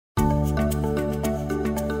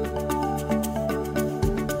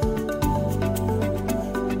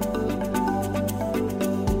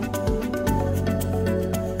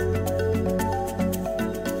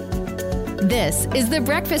This is The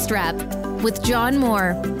Breakfast Wrap with John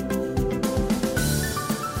Moore.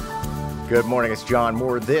 Good morning, it's John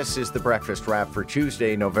Moore. This is The Breakfast Wrap for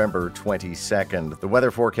Tuesday, November 22nd. The weather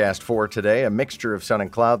forecast for today, a mixture of sun and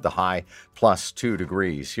cloud, the high +2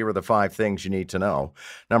 degrees. Here are the 5 things you need to know.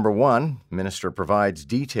 Number 1, Minister provides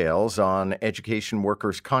details on education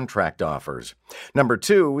workers' contract offers. Number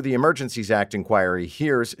 2, the Emergencies Act inquiry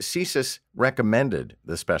hears CSIS recommended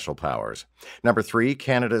the special powers. Number 3,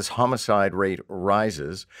 Canada's homicide rate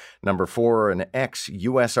rises. Number 4, an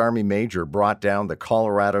ex-U.S. Army major brought down the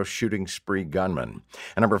Colorado shooting spree gunman.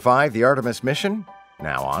 And number 5, the Artemis mission,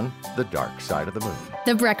 now on the dark side of the moon.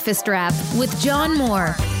 The Breakfast Wrap with John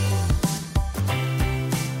Moore.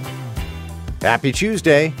 Happy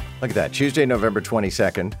Tuesday. Look at that, Tuesday, November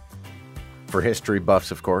 22nd. For history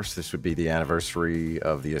buffs, of course, this would be the anniversary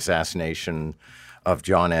of the assassination of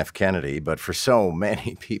John F. Kennedy, but for so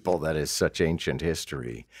many people, that is such ancient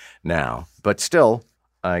history now. But still,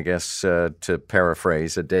 I guess, to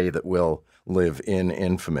paraphrase, a day that will live in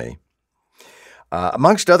infamy.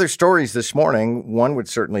 Amongst other stories this morning, one would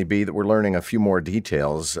certainly be that we're learning a few more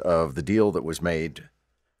details of the deal that was made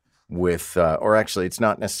with, or actually, it's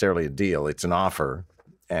not necessarily a deal, it's an offer.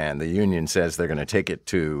 And the union says they're going to take it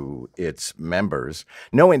to its members.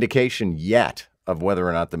 No indication yet of whether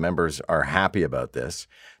or not the members are happy about this.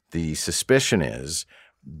 The suspicion is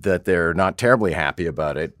that they're not terribly happy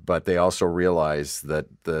about it, but they also realize that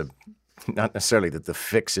not necessarily that the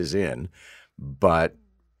fix is in, but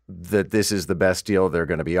that this is the best deal they're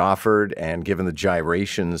going to be offered. And given the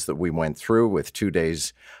gyrations that we went through with 2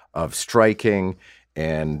 days of striking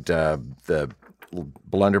and the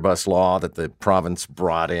blunderbuss law that the province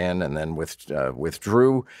brought in and then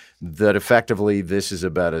withdrew, that effectively this is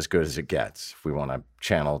about as good as it gets, if we want to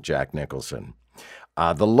channel Jack Nicholson.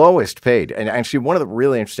 The lowest paid, and actually one of the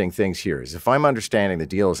really interesting things here is if I'm understanding the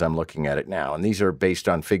deal as I'm looking at it now, and these are based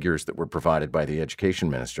on figures that were provided by the education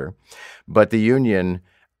minister, but the union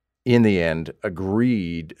in the end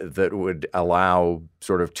agreed that would allow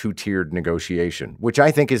sort of 2-tiered negotiation, which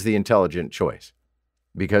I think is the intelligent choice.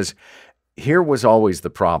 Because here was always the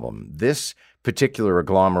problem. This particular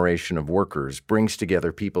agglomeration of workers brings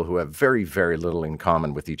together people who have very, very little in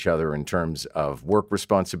common with each other in terms of work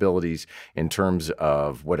responsibilities, in terms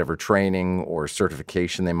of whatever training or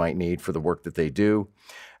certification they might need for the work that they do.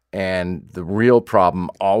 And the real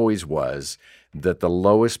problem always was that the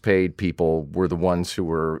lowest paid people were the ones who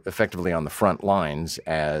were effectively on the front lines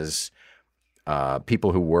as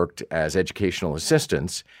people who worked as educational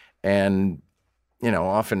assistants. And you know,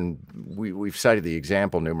 often we've cited the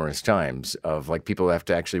example numerous times of like people who have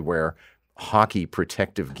to actually wear hockey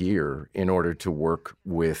protective gear in order to work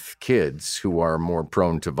with kids who are more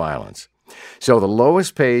prone to violence. So the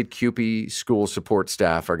lowest paid CUPE school support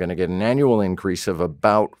staff are going to get an annual increase of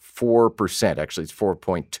about 4%. Actually, it's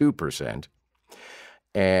 4.2%.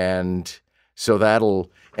 And so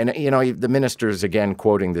that'll, and you know, the minister's again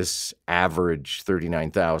quoting this average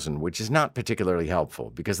 39,000, which is not particularly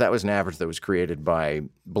helpful because that was an average that was created by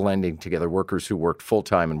blending together workers who worked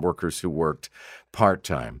full-time and workers who worked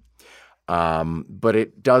part-time. But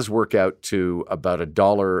it does work out to about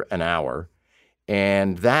 $1 an hour.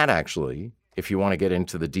 And that actually, if you want to get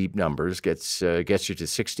into the deep numbers, gets you to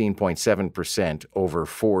 16.7% over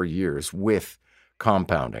 4 years with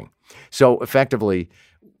compounding. So effectively,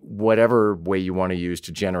 whatever way you want to use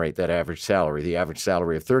to generate that average salary, the average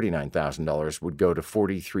salary of $39,000 would go to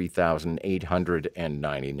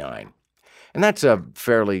 $43,899. And that's a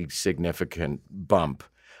fairly significant bump.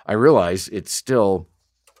 I realize it's still,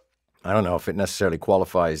 I don't know if it necessarily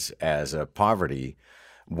qualifies as a poverty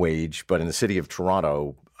wage, but in the city of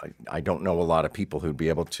Toronto, I don't know a lot of people who'd be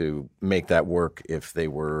able to make that work if they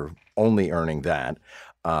were only earning that.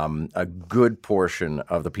 A good portion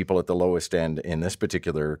of the people at the lowest end in this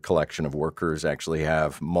particular collection of workers actually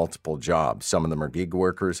have multiple jobs. Some of them are gig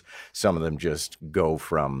workers. Some of them just go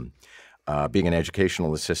from being an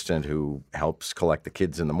educational assistant who helps collect the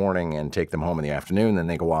kids in the morning and take them home in the afternoon. Then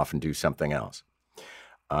they go off and do something else.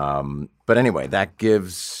 But anyway, that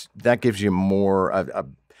gives you more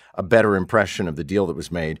a better impression of the deal that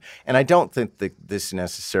was made. And I don't think that this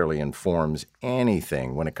necessarily informs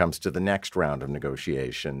anything when it comes to the next round of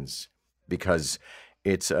negotiations because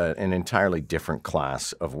it's an entirely different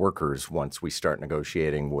class of workers once we start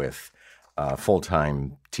negotiating with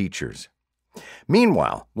full-time teachers.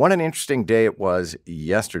 Meanwhile, what an interesting day it was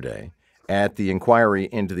yesterday at the inquiry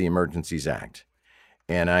into the Emergencies Act.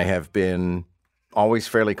 And I have been always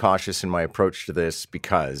fairly cautious in my approach to this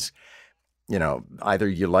because you know, either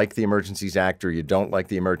you like the Emergencies Act or you don't like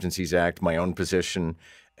the Emergencies Act. My own position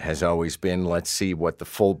has always been, let's see what the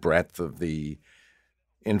full breadth of the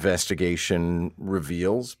investigation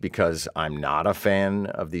reveals, because I'm not a fan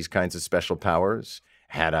of these kinds of special powers.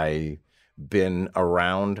 Had I been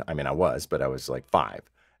around, I mean, I was, but I was like 5.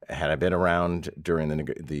 Had I been around during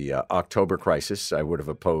the October crisis, I would have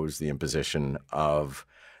opposed the imposition of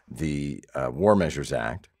the War Measures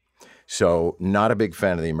Act. So not a big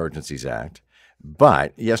fan of the Emergencies Act.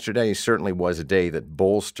 But yesterday certainly was a day that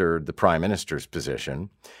bolstered the Prime Minister's position,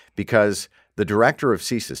 because the director of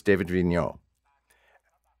CSIS, David Vigneault,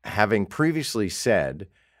 having previously said,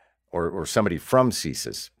 or somebody from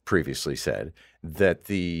CSIS previously said, that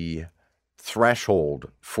the threshold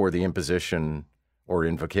for the imposition or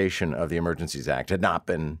invocation of the Emergencies Act had not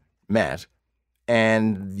been met.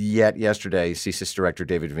 And yet yesterday, CSIS Director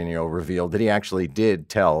David Vigneault revealed that he actually did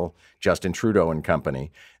tell Justin Trudeau and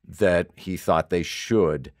company that he thought they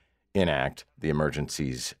should enact the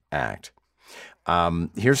Emergencies Act.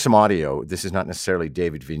 Here's some audio. This is not necessarily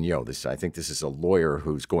David Vigneault. I think this is a lawyer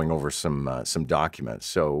who's going over some documents.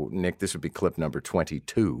 So, Nick, this would be clip number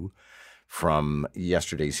 22 from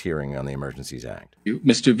yesterday's hearing on the Emergencies Act.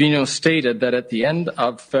 Mr. Vigneault stated that at the end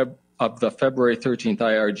of the February 13th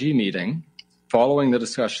IRG meeting, following the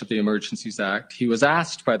discussion of the Emergencies Act, he was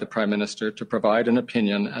asked by the Prime Minister to provide an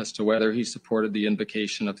opinion as to whether he supported the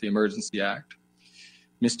invocation of the Emergency Act.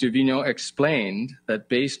 Mr. Vigneault explained that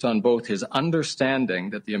based on both his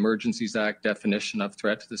understanding that the Emergencies Act definition of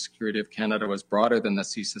threat to the security of Canada was broader than the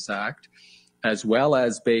CSIS Act, as well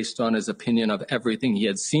as based on his opinion of everything he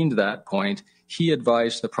had seen to that point, he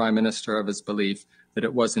advised the Prime Minister of his belief that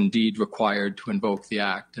it was indeed required to invoke the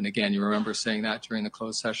Act. And again, you remember saying that during the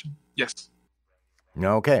closed session? Yes.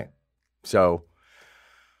 Okay. So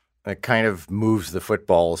it kind of moves the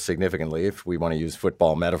football significantly, if we want to use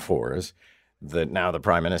football metaphors, that now the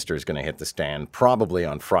Prime Minister is going to hit the stand probably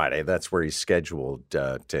on Friday. That's where he's scheduled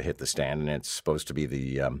to hit the stand, and it's supposed to be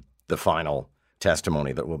the final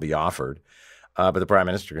testimony that will be offered. But the Prime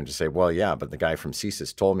Minister can just say, well, yeah, but the guy from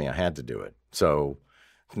CSIS told me I had to do it. So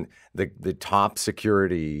the top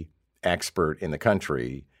security expert in the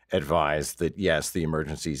country advised that, yes, the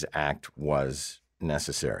Emergencies Act was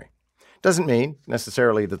necessary. Doesn't mean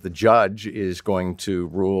necessarily that the judge is going to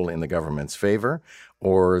rule in the government's favor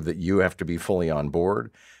or that you have to be fully on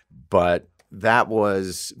board. But that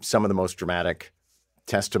was some of the most dramatic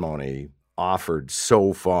testimony offered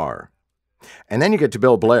so far. And then you get to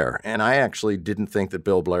Bill Blair. And I actually didn't think that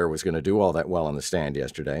Bill Blair was going to do all that well on the stand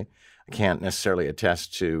yesterday. I can't necessarily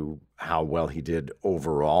attest to how well he did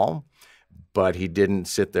overall, but he didn't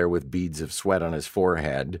sit there with beads of sweat on his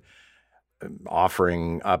forehead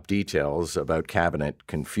offering up details about cabinet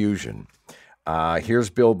confusion. Here's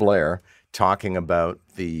Bill Blair talking about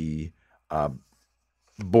the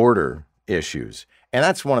border issues. And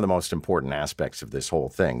that's one of the most important aspects of this whole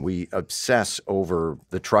thing. We obsess over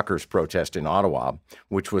the truckers' protest in Ottawa,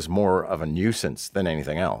 which was more of a nuisance than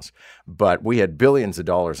anything else. But we had billions of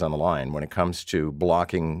dollars on the line when it comes to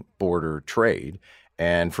blocking border trade.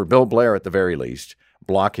 And for Bill Blair, at the very least,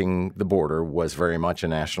 blocking the border was very much a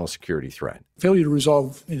national security threat. Failure to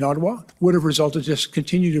resolve in Ottawa would have resulted just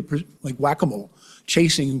continue to, like whack-a-mole,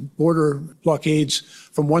 chasing border blockades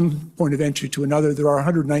from one point of entry to another. There are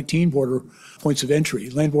 119 border points of entry,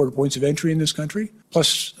 land border points of entry in this country,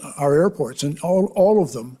 plus our airports, and all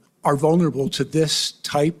of them are vulnerable to this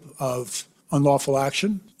type of unlawful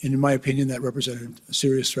action. And in my opinion, that represented a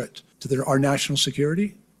serious threat to our national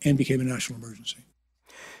security and became a national emergency.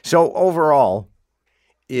 So overall,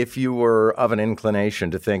 if you were of an inclination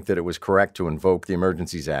to think that it was correct to invoke the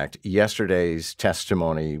Emergencies Act, yesterday's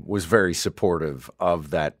testimony was very supportive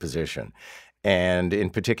of that position. And in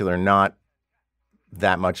particular, not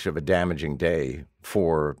that much of a damaging day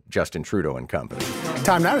for Justin Trudeau and company.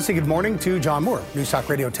 Time now to say good morning to John Moore, News Talk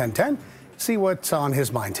Radio 1010. See what's on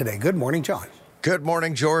his mind today. Good morning, John. Good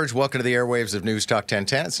morning, George. Welcome to the airwaves of News Talk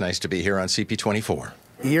 1010. It's nice to be here on CP24.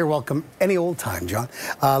 You're welcome any old time, John.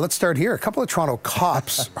 Let's start here. A couple of Toronto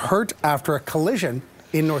cops hurt after a collision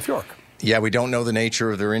in North York. Yeah, we don't know the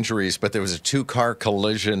nature of their injuries, but there was a two-car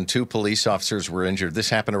collision. 2 police officers were injured.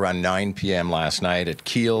 This happened around 9 p.m. last night at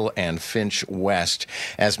Keele and Finch West.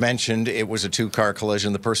 As mentioned, it was a 2-car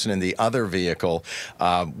collision. The person in the other vehicle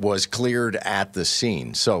was cleared at the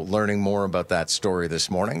scene. So learning more about that story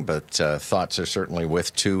this morning, but thoughts are certainly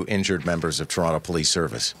with 2 injured members of Toronto Police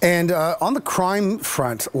Service. And on the crime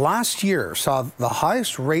front, last year saw the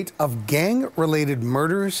highest rate of gang-related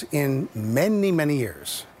murders in many, many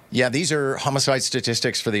years. Yeah, these are homicide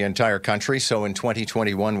statistics for the entire country. So in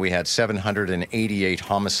 2021, we had 788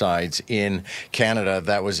 homicides in Canada.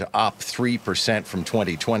 That was up 3% from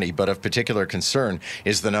 2020. But of particular concern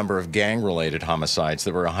is the number of gang-related homicides.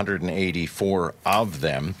 There were 184 of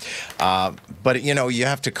them. But, you know, you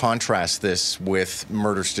have to contrast this with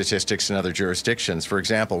murder statistics in other jurisdictions. For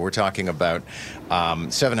example, we're talking about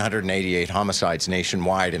 788 homicides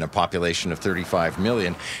nationwide in a population of 35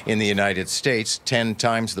 million. In the United States, 10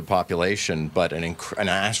 times the population, but an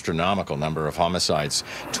astronomical number of homicides,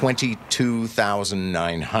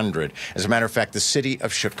 22,900. As a matter of fact, the city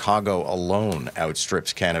of Chicago alone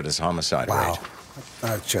outstrips Canada's homicide rate. Wow,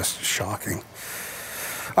 that's just shocking.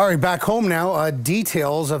 All right, back home now.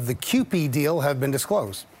 Details of the QP deal have been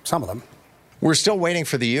disclosed, some of them. We're still waiting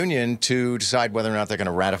for the union to decide whether or not they're going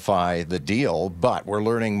to ratify the deal, but we're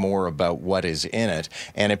learning more about what is in it.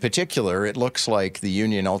 And in particular, it looks like the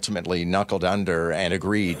union ultimately knuckled under and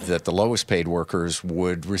agreed that the lowest paid workers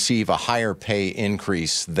would receive a higher pay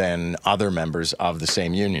increase than other members of the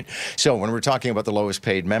same union. So when we're talking about the lowest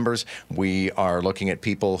paid members, we are looking at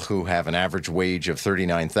people who have an average wage of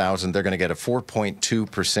 $39,000. They're going to get a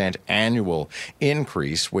 4.2% annual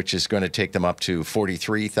increase, which is going to take them up to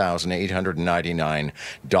 $43,899.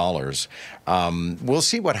 We'll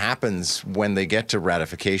see what happens when they get to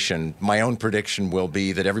ratification. My own prediction will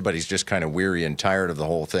be that everybody's just kind of weary and tired of the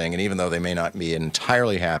whole thing. And even though they may not be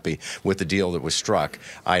entirely happy with the deal that was struck,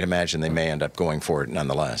 I'd imagine they may end up going for it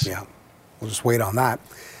nonetheless. Yeah, we'll just wait on that.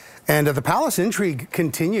 And the palace intrigue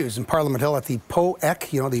continues in Parliament Hill at the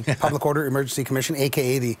POEC, the Public Order Emergency Commission,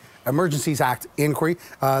 a.k.a. the Emergencies Act inquiry.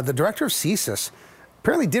 The director of CSIS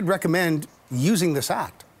apparently did recommend using this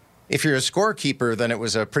act. If you're a scorekeeper, then it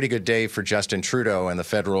was a pretty good day for Justin Trudeau and the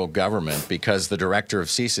federal government, because the director of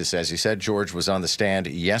CSIS, as you said, George, was on the stand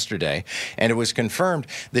yesterday, and it was confirmed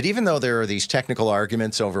that even though there are these technical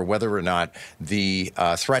arguments over whether or not the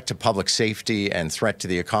threat to public safety and threat to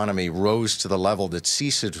the economy rose to the level that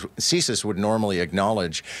CSIS would normally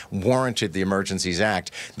acknowledge warranted the Emergencies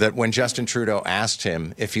Act, that when Justin Trudeau asked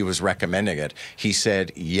him if he was recommending it, he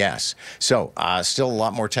said yes. So still a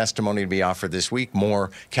lot more testimony to be offered this week,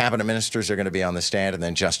 more cabinet ministers are going to be on the stand, and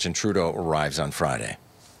then Justin Trudeau arrives on Friday.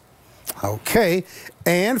 Okay.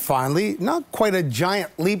 And finally, not quite a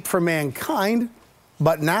giant leap for mankind,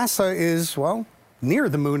 but NASA is, well, near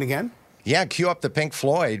the moon again. Yeah, cue up the Pink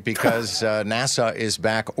Floyd, because NASA is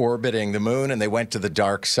back orbiting the moon, and they went to the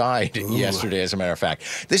dark side yesterday, as a matter of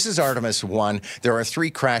fact. This is Artemis 1. There are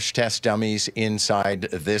 3 crash test dummies inside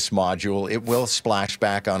this module. It will splash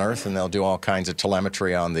back on Earth, and they'll do all kinds of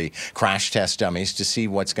telemetry on the crash test dummies to see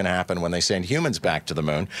what's going to happen when they send humans back to the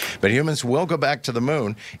moon. But humans will go back to the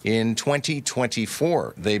moon in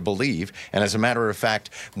 2024, they believe. And as a matter of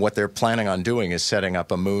fact, what they're planning on doing is setting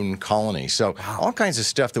up a moon colony. So all kinds of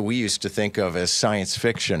stuff that we used to think of as science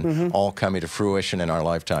fiction, all coming to fruition in our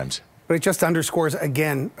lifetimes. But it just underscores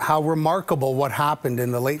again how remarkable what happened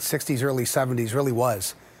in the late 60s, early 70s really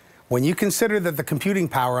was. When you consider that the computing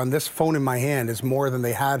power on this phone in my hand is more than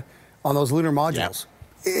they had on those lunar modules,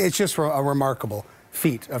 it's just a remarkable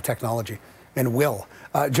feat of technology and will.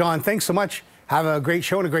 John, thanks so much. Have a great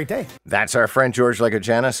show and a great day. That's our friend George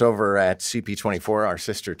Legojanis over at CP24, our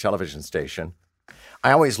sister television station.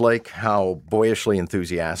 I always like how boyishly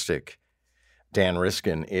enthusiastic Dan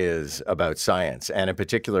Riskin is about science. And in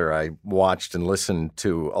particular, I watched and listened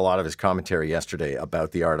to a lot of his commentary yesterday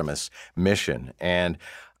about the Artemis mission. And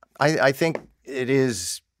I think it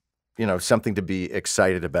is, something to be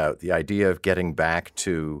excited about. The idea of getting back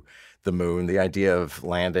to the moon, the idea of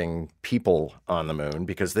landing people on the moon,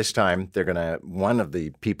 because this time one of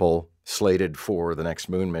the people slated for the next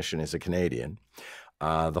moon mission is a Canadian.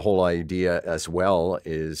 The whole idea as well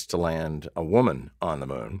is to land a woman on the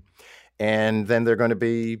moon. And then they're going to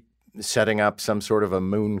be setting up some sort of a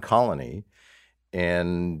moon colony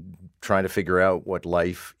and trying to figure out what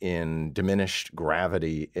life in diminished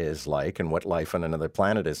gravity is like and what life on another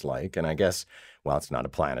planet is like. And I guess, well, it's not a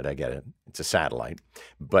planet, I get it. It's a satellite.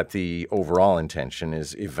 But the overall intention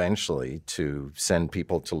is eventually to send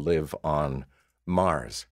people to live on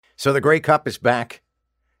Mars. So the Grey Cup is back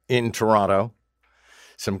in Toronto.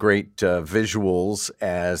 Some great visuals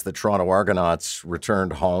as the Toronto Argonauts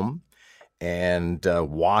returned home and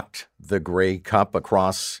walked the Grey Cup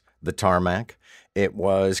across the tarmac. It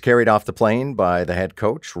was carried off the plane by the head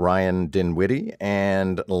coach, Ryan Dinwiddie,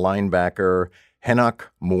 and linebacker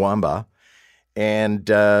Henoch Muamba. And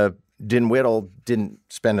Dinwiddie didn't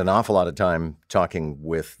spend an awful lot of time talking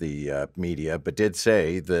with the media, but did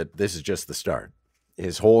say that this is just the start.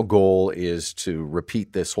 His whole goal is to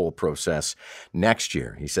repeat this whole process next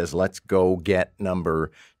year. He says, let's go get number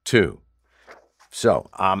 2. So,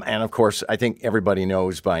 and of course, I think everybody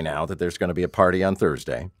knows by now that there's going to be a party on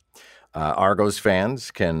Thursday. Argos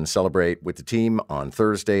fans can celebrate with the team on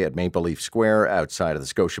Thursday at Maple Leaf Square outside of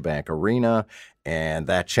the Scotiabank Arena. And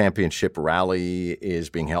that championship rally is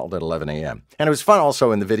being held at 11 a.m. And it was fun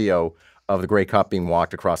also in the video of the Grey Cup being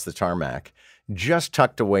walked across the tarmac. Just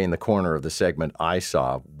tucked away in the corner of the segment I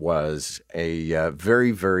saw was a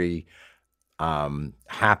very, very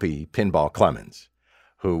happy Pinball Clemens,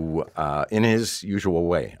 who, in his usual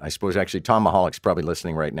way, I suppose actually Tom Mahalick's probably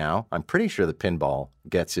listening right now. I'm pretty sure that Pinball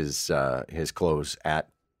gets his clothes at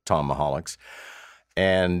Tom Mahalick's.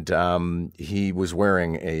 And he was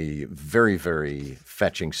wearing a very, very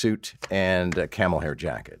fetching suit and a camel hair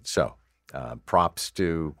jacket. So props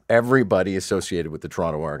to everybody associated with the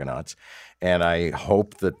Toronto Argonauts. And I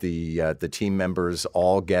hope that the team members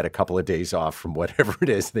all get a couple of days off from whatever it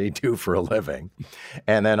is they do for a living.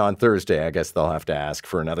 And then on Thursday, I guess they'll have to ask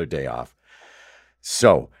for another day off.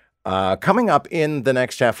 So coming up in the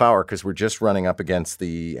next half hour, because we're just running up against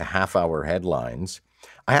the half-hour headlines,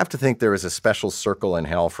 I have to think there is a special circle in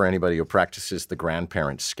hell for anybody who practices the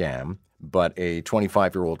grandparent scam. But a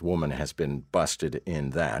 25-year-old woman has been busted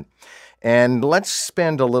in that. And let's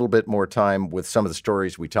spend a little bit more time with some of the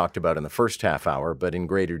stories we talked about in the first half hour, but in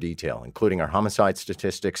greater detail, including our homicide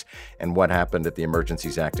statistics and what happened at the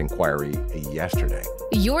Emergencies Act inquiry yesterday.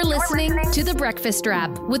 You're listening to The Breakfast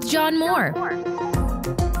Wrap with John Moore.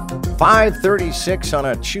 5:36 on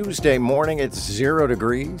a Tuesday morning. It's 0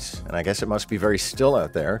 degrees, and I guess it must be very still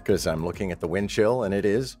out there because I'm looking at the wind chill, and it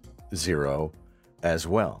is 0 as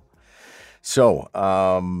well. So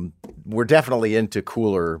we're definitely into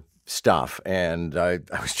cooler stuff. And I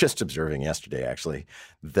was just observing yesterday, actually,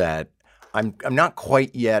 that I'm not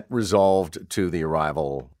quite yet resolved to the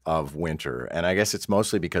arrival of winter. And I guess it's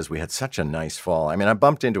mostly because we had such a nice fall. I mean, I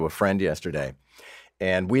bumped into a friend yesterday,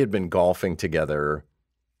 and we had been golfing together.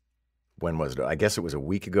 When was it? I guess it was a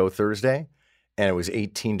week ago Thursday. And it was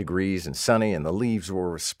 18 degrees and sunny, and the leaves were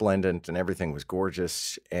resplendent, and everything was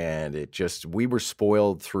gorgeous. And we were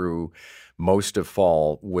spoiled through most of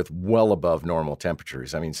fall with well above normal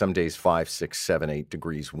temperatures. I mean, some days 5, 6, 7, 8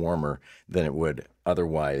 degrees warmer than it would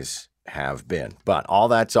otherwise have been. But all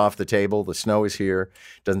that's off the table. The snow is here.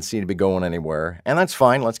 Doesn't seem to be going anywhere. And that's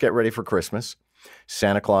fine. Let's get ready for Christmas.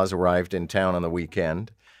 Santa Claus arrived in town on the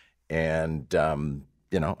weekend. And,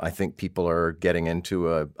 I think people are getting into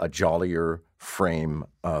a jollier frame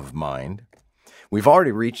of mind. We've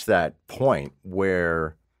already reached that point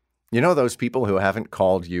where, those people who haven't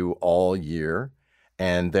called you all year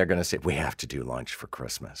and they're going to say, we have to do lunch for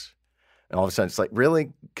Christmas. And all of a sudden it's like,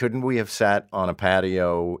 really? Couldn't we have sat on a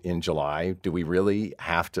patio in July? Do we really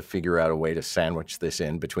have to figure out a way to sandwich this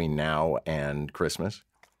in between now and Christmas?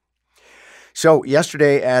 So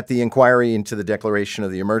yesterday at the inquiry into the declaration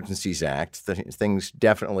of the Emergencies Act, things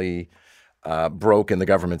definitely broke in the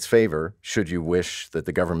government's favor, should you wish that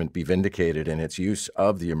the government be vindicated in its use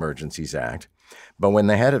of the Emergencies Act. But when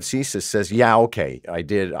the head of CSIS says, yeah, okay,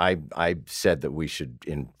 I said that we should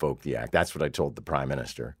invoke the act, that's what I told the Prime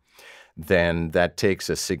Minister, then that takes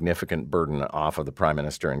a significant burden off of the Prime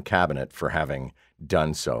Minister and Cabinet for having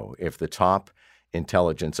done so. If the top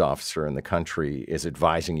intelligence officer in the country is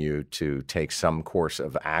advising you to take some course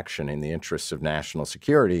of action in the interests of national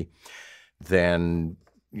security, then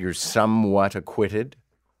you're somewhat acquitted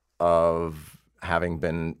of having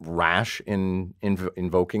been rash in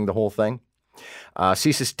invoking the whole thing.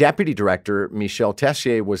 CSIS Deputy Director Michel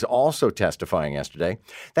Tessier was also testifying yesterday.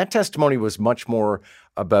 That testimony was much more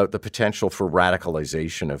about the potential for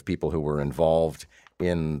radicalization of people who were involved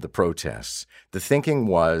in the protests. The thinking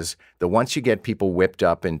was that once you get people whipped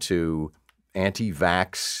up into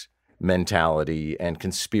anti-vax mentality and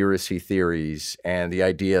conspiracy theories and the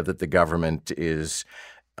idea that the government is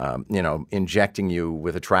injecting you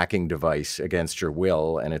with a tracking device against your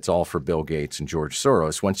will, and it's all for Bill Gates and George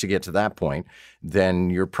Soros. Once you get to that point, then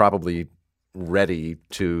you're probably ready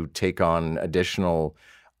to take on additional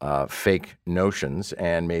fake notions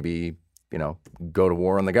and maybe, go to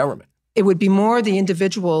war on the government. It would be more the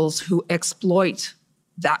individuals who exploit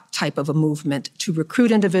that type of a movement to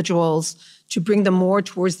recruit individuals, to bring them more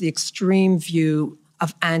towards the extreme view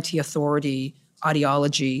of anti-authority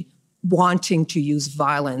ideology, wanting to use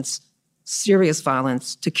violence, serious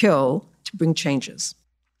violence, to kill, to bring changes.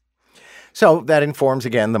 So that informs,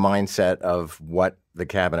 again, the mindset of what the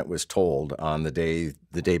cabinet was told on the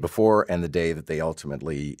day before and the day that they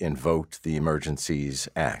ultimately invoked the Emergencies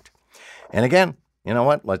Act. And again, you know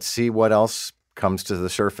what? Let's see what else comes to the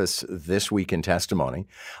surface this week in testimony.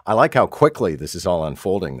 I like how quickly this is all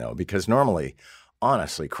unfolding, though, because normally,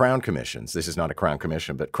 honestly, Crown Commissions, this is not a Crown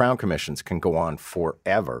Commission, but Crown Commissions can go on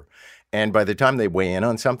forever. And by the time they weigh in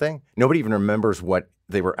on something, nobody even remembers what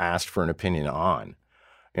they were asked for an opinion on.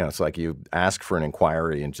 It's like you ask for an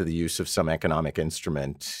inquiry into the use of some economic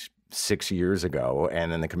instrument 6 years ago,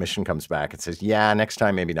 and then the commission comes back and says, yeah, next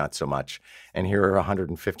time maybe not so much. And here are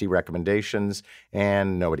 150 recommendations,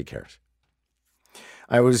 and nobody cares.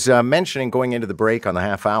 I was mentioning going into the break on the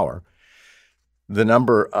half hour the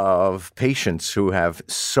number of patients who have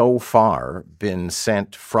so far been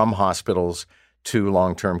sent from hospitals to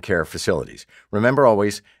long-term care facilities. Remember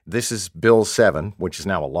always, this is Bill 7, which is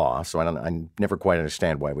now a law, so I never quite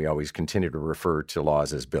understand why we always continue to refer to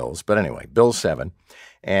laws as bills. But anyway, Bill 7,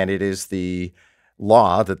 and it is the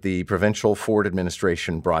law that the provincial Ford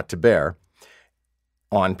administration brought to bear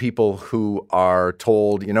on people who are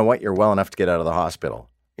told, you know what, you're well enough to get out of the hospital.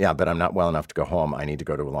 Yeah, but I'm not well enough to go home. I need to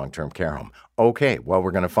go to a long-term care home. Okay, well,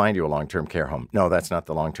 we're going to find you a long-term care home. No, that's not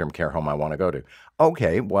the long-term care home I want to go to.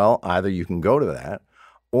 Okay, well, either you can go to that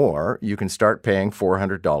or you can start paying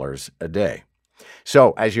 $400 a day.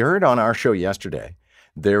 So as you heard on our show yesterday,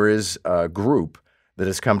 there is a group that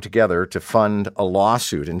has come together to fund a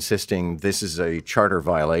lawsuit insisting this is a charter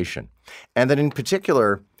violation. And that in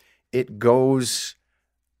particular, it goes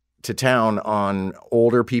to town on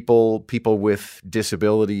older people, people with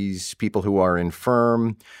disabilities, people who are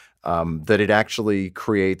infirm, that it actually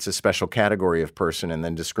creates a special category of person and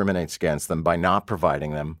then discriminates against them by not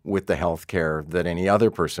providing them with the health care that any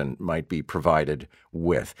other person might be provided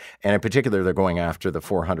with. And in particular, they're going after the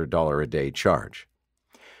 $400 a day charge.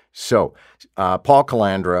 So Paul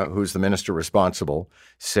Calandra, who's the minister responsible,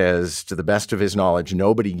 says to the best of his knowledge,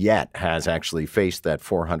 nobody yet has actually faced that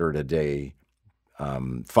 $400 a day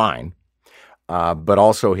fine. But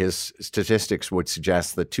also his statistics would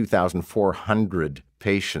suggest that 2,400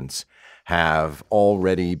 patients have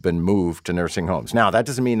already been moved to nursing homes. Now, that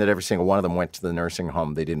doesn't mean that every single one of them went to the nursing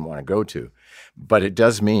home they didn't want to go to, but it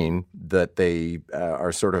does mean that they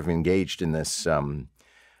are sort of engaged in this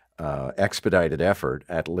expedited effort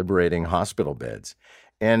at liberating hospital beds.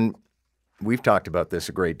 And we've talked about this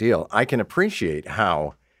a great deal. I can appreciate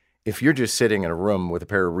how if you're just sitting in a room with a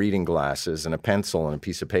pair of reading glasses and a pencil and a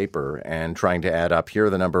piece of paper and trying to add up, here are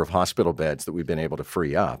the number of hospital beds that we've been able to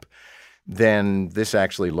free up, then this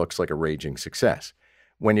actually looks like a raging success.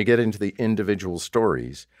 When you get into the individual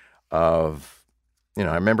stories of, I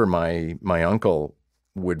remember my uncle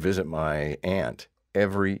would visit my aunt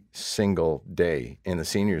every single day in the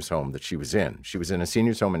seniors home that she was in. She was in a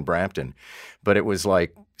seniors home in Brampton, but it was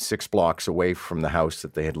like 6 blocks away from the house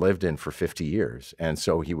that they had lived in for 50 years. And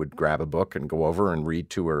so he would grab a book and go over and read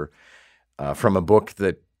to her from a book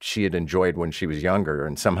that she had enjoyed when she was younger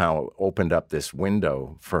and somehow opened up this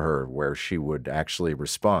window for her where she would actually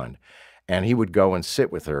respond. And he would go and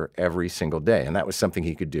sit with her every single day. And that was something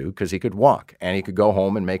he could do because he could walk and he could go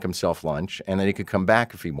home and make himself lunch and then he could come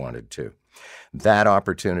back if he wanted to. That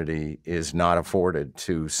opportunity is not afforded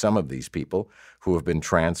to some of these people who have been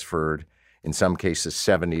transferred, in some cases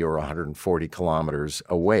 70 or 140 kilometers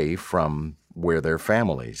away from where their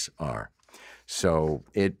families are. So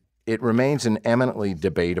it remains an eminently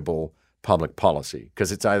debatable public policy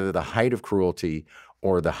because it's either the height of cruelty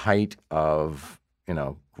or the height of,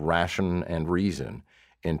 ration and reason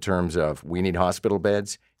in terms of we need hospital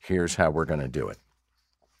beds, here's how we're going to do it.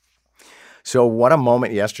 So what a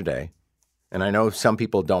moment yesterday. And I know some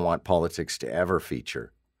people don't want politics to ever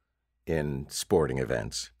feature in sporting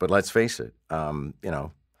events, but let's face it, going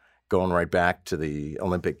right back to the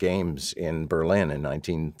Olympic Games in Berlin in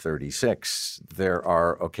 1936, there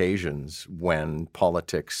are occasions when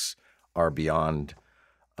politics are beyond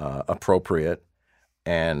appropriate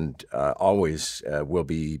and always will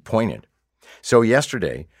be poignant. So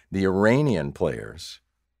yesterday, the Iranian players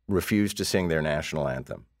refused to sing their national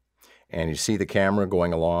anthem. And you see the camera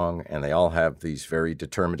going along, and they all have these very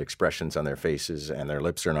determined expressions on their faces, and their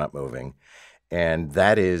lips are not moving. And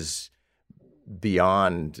that is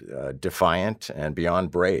beyond defiant and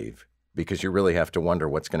beyond brave, because you really have to wonder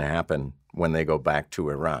what's going to happen when they go back to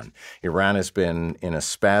Iran. Iran has been in a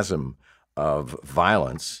spasm of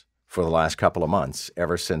violence for the last couple of months,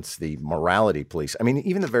 ever since the morality police. I mean,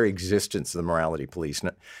 even the very existence of the morality police,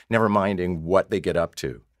 never minding what they get up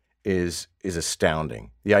to, is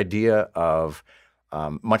astounding. The idea of,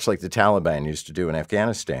 much like the Taliban used to do in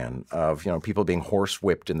Afghanistan, of people being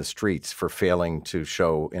horsewhipped in the streets for failing to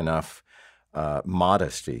show enough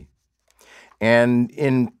modesty. And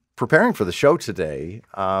in preparing for the show today,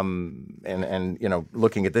 and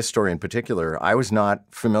looking at this story in particular, I was not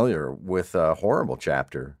familiar with a horrible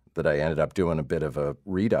chapter that I ended up doing a bit of a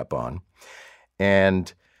read up on.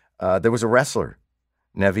 And there was a wrestler,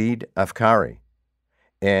 Naveed Afkari.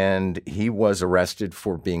 And he was arrested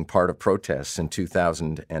for being part of protests in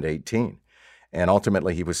 2018. And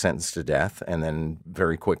ultimately, he was sentenced to death, and then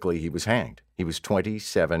very quickly he was hanged. He was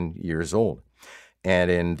 27 years old. And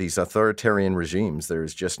in these authoritarian regimes,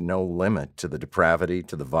 there's just no limit to the depravity,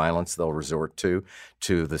 to the violence they'll resort to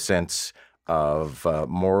the sense of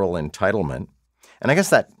moral entitlement. And I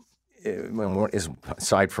guess that is,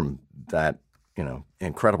 aside from that,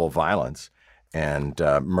 incredible violence and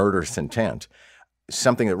murderous intent,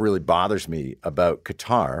 something that really bothers me about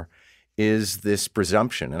Qatar is this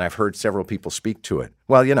presumption, and I've heard several people speak to it.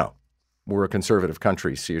 Well, we're a conservative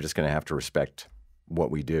country, so you're just going to have to respect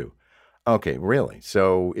what we do. Okay, really?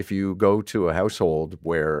 So if you go to a household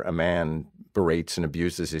where a man berates and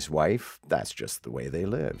abuses his wife, that's just the way they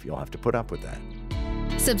live. You'll have to put up with that.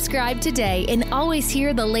 Subscribe today and always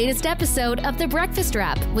hear the latest episode of The Breakfast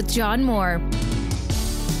Wrap with John Moore.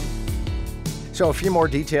 So a few more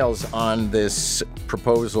details on this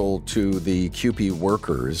proposal to the CUPE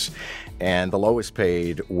workers. And the lowest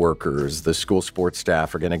paid workers, the school sports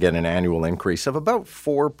staff, are going to get an annual increase of about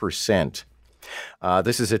 4%.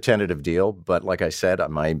 This is a tentative deal, but like I said,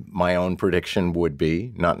 my own prediction would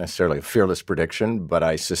be, not necessarily a fearless prediction, but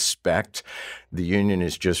I suspect the union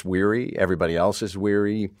is just weary. Everybody else is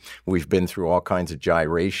weary. We've been through all kinds of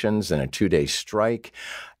gyrations and a 2-day strike.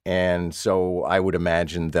 And so I would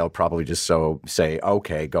imagine they'll probably just say,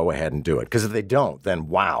 okay, go ahead and do it. Because if they don't, then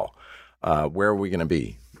wow, where are we going to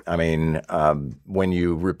be? I mean, when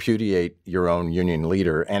you repudiate your own union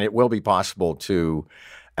leader, and it will be possible to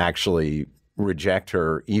actually reject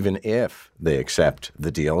her even if they accept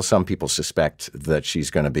the deal. Some people suspect that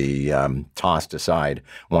she's going to be tossed aside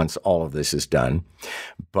once all of this is done.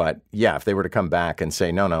 But yeah, if they were to come back and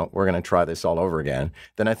say, no, we're going to try this all over again,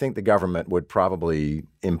 then I think the government would probably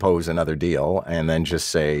impose another deal and then just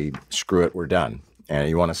say, screw it, we're done. And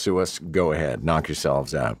you want to sue us? Go ahead, knock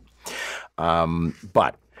yourselves out.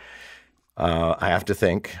 But I have to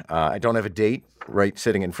think. I don't have a date right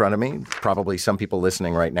sitting in front of me. Probably some people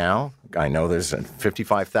listening right now. I know there's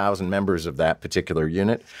 55,000 members of that particular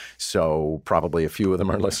unit, so probably a few of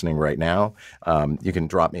them are listening right now. You can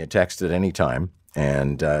drop me a text at any time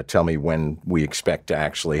and tell me when we expect to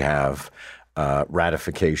actually have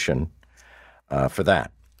ratification for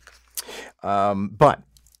that. But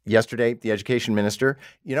yesterday, the education minister,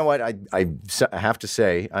 you know what, I have to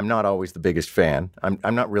say, I'm not always the biggest fan.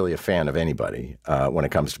 I'm not really a fan of anybody when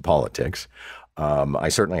it comes to politics. I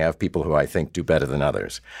certainly have people who I think do better than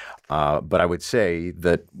others. But I would say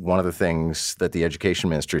that one of the things that the education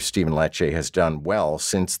minister, Stephen Lecce, has done well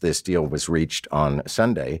since this deal was reached on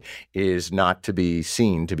Sunday is not to be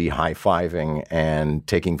seen to be high-fiving and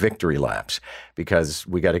taking victory laps, because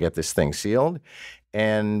we got to get this thing sealed.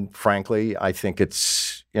 And frankly, I think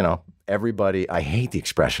it's, everybody, I hate the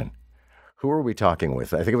expression. Who are we talking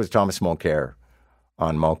with? I think it was Thomas Mulcair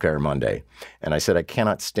on Mulcair Monday. And I said, I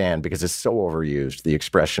cannot stand, because it's so overused, the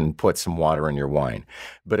expression, put some water in your wine.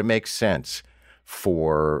 But it makes sense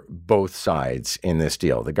for both sides in this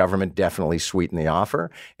deal. The government definitely sweetened the offer,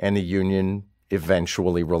 and the union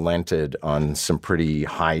eventually relented on some pretty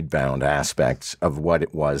hidebound aspects of what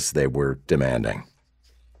it was they were demanding.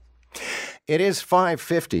 It is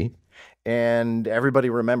 5:50. And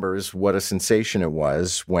everybody remembers what a sensation it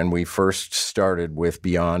was when we first started with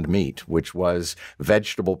Beyond Meat, which was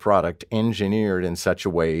vegetable product engineered in such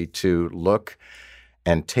a way to look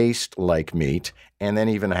and taste like meat, and then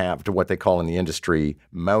even have to what they call in the industry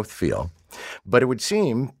mouthfeel. But it would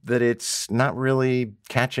seem that it's not really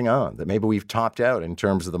catching on, that maybe we've topped out in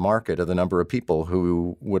terms of the market of the number of people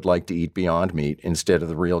who would like to eat Beyond Meat instead of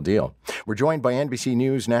the real deal. We're joined by NBC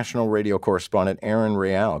News national radio correspondent Erin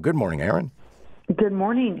Real. Good morning, Erin. Good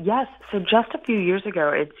morning. Yes. So just a few years ago,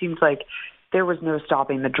 it seems like there was no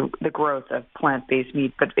stopping the growth of plant-based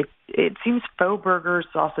meat, but it seems faux burgers,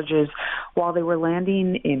 sausages, while they were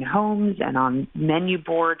landing in homes and on menu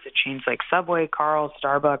boards at chains like Subway, Carl's,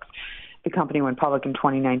 Starbucks. The company went public in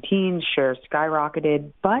 2019, shares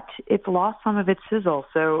skyrocketed, but it's lost some of its sizzle.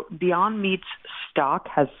 So Beyond Meat's stock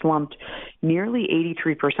has slumped nearly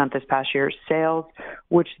 83% this past year. Sales,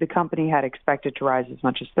 which the company had expected to rise as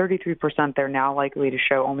much as 33%, they're now likely to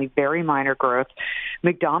show only very minor growth.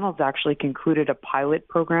 McDonald's actually concluded a pilot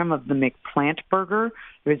program of the McPlant Burger.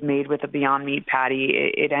 It was made with a Beyond Meat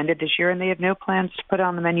patty. It ended this year, and they have no plans to put it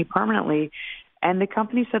on the menu permanently. And the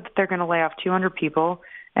company said that they're going to lay off 200 people,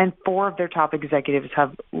 and 4 of their top executives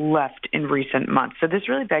have left in recent months. So this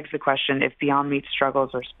really begs the question if Beyond Meat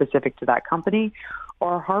struggles are specific to that company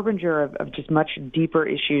or a harbinger of just much deeper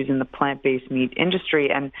issues in the plant-based meat industry.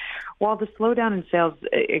 And while the slowdown in sales,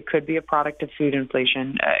 it could be a product of food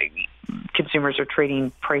inflation, consumers are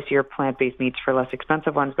trading pricier plant-based meats for less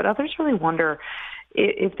expensive ones. But others really wonder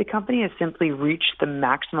if the company has simply reached the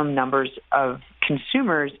maximum numbers of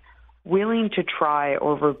consumers willing to try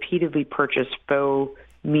or repeatedly purchase faux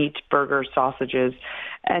meat, burgers, sausages.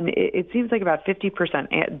 And it seems like about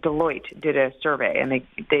 50%. Deloitte did a survey, and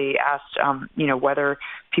they asked, whether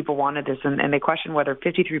people wanted this, and they questioned whether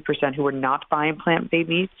 53% who were not buying plant-based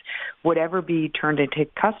meats would ever be turned into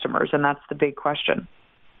customers, and that's the big question.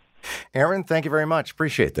 Erin, thank you very much.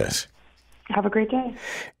 Appreciate this. Have a great day.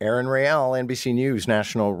 Erin Real, NBC News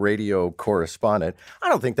national radio correspondent. I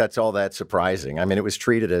don't think that's all that surprising. I mean, it was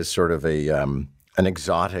treated as sort of an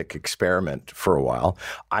exotic experiment for a while.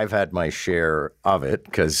 I've had my share of it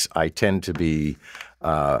because I tend to be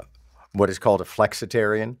what is called a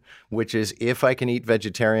flexitarian, which is if I can eat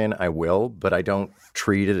vegetarian, I will, but I don't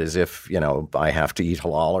treat it as if, I have to eat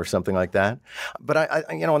halal or something like that. But I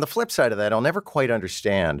on the flip side of that, I'll never quite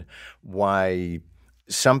understand why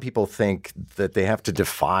some people think that they have to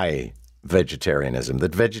defy vegetarianism,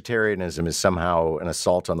 that vegetarianism is somehow an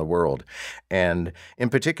assault on the world. And in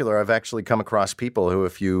particular, I've actually come across people who,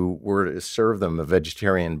 if you were to serve them a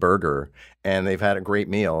vegetarian burger and they've had a great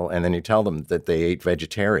meal and then you tell them that they ate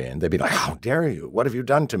vegetarian, they'd be like, how dare you? What have you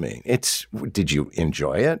done to me? Did you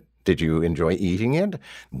enjoy it? Did you enjoy eating it?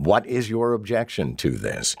 What is your objection to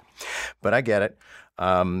this? But I get it.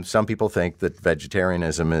 Some people think that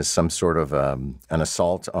vegetarianism is some sort of an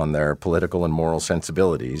assault on their political and moral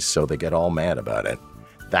sensibilities, so they get all mad about it.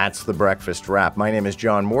 That's The Breakfast Wrap. My name is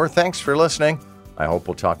John Moore. Thanks for listening. I hope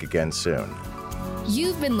we'll talk again soon.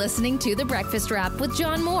 You've been listening to The Breakfast Wrap with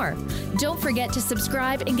John Moore. Don't forget to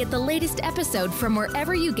subscribe and get the latest episode from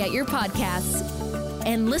wherever you get your podcasts.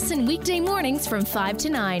 And listen weekday mornings from 5 to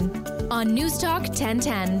 9 on News Talk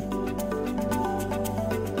 1010.